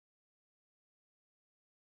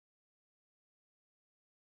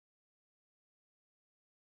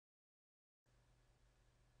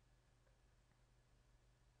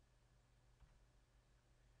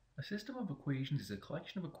A system of equations is a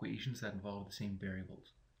collection of equations that involve the same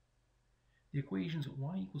variables. The equations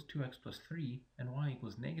y equals 2x plus 3 and y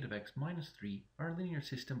equals negative x minus 3 are a linear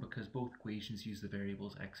system because both equations use the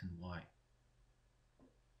variables x and y.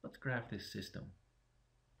 Let's graph this system.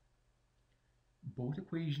 Both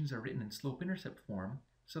equations are written in slope-intercept form,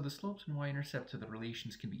 so the slopes and y-intercepts of the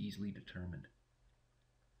relations can be easily determined.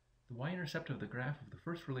 The y-intercept of the graph of the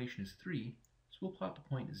first relation is 3, so we'll plot the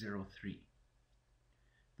point 0, 3.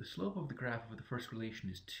 The slope of the graph of the first relation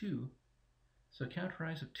is 2, so count a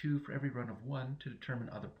rise of 2 for every run of 1 to determine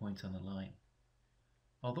other points on the line.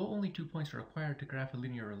 Although only 2 points are required to graph a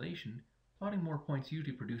linear relation, plotting more points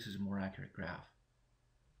usually produces a more accurate graph.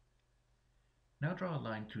 Now draw a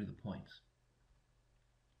line through the points.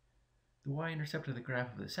 The y-intercept of the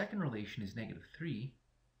graph of the second relation is negative 3,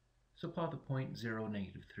 so plot the point 0,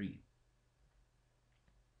 negative 3.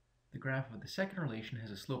 The graph of the second relation has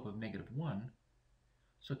a slope of negative 1,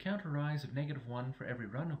 so count a rise of negative 1 for every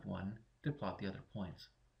run of 1 to plot the other points.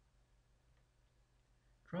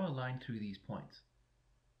 Draw a line through these points.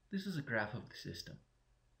 This is a graph of the system.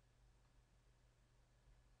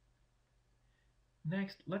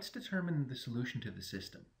 Next, let's determine the solution to the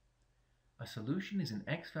system. A solution is an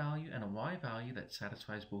x value and a y value that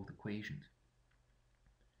satisfies both equations.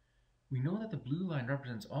 We know that the blue line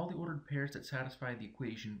represents all the ordered pairs that satisfy the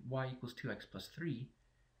equation y equals 2x plus 3,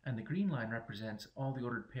 and the green line represents all the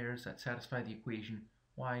ordered pairs that satisfy the equation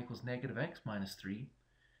y equals negative x minus 3,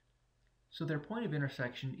 so their point of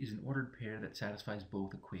intersection is an ordered pair that satisfies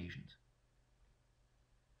both equations.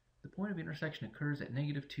 The point of intersection occurs at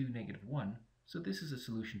negative 2, negative 1, so this is a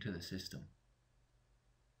solution to the system.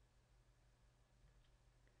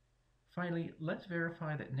 Finally, let's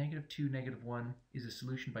verify that negative 2, negative 1 is a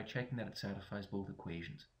solution by checking that it satisfies both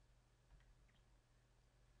equations.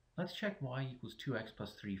 Let's check y equals 2x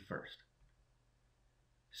plus 3 first.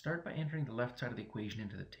 Start by entering the left side of the equation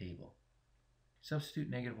into the table. Substitute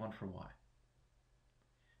negative 1 for y.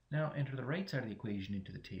 Now enter the right side of the equation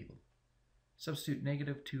into the table. Substitute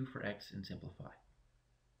negative 2 for x and simplify.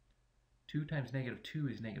 2 times negative 2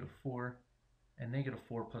 is negative 4, and negative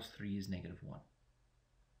 4 plus 3 is negative 1.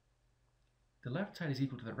 The left side is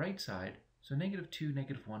equal to the right side, so negative 2,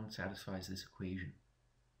 negative 1 satisfies this equation.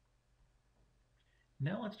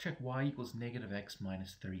 Now let's check y equals negative x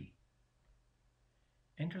minus 3.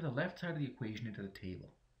 Enter the left side of the equation into the table.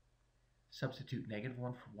 Substitute negative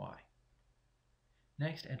 1 for y.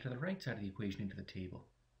 Next, enter the right side of the equation into the table.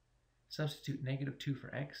 Substitute negative 2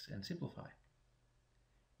 for x and simplify.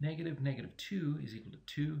 Negative 2 is equal to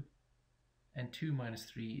 2, and 2 minus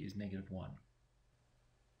 3 is negative 1.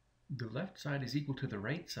 The left side is equal to the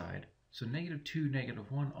right side, so negative 2,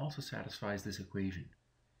 negative 1 also satisfies this equation.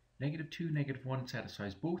 Negative 2, negative 1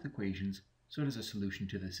 satisfies both equations, so it is a solution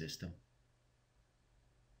to the system.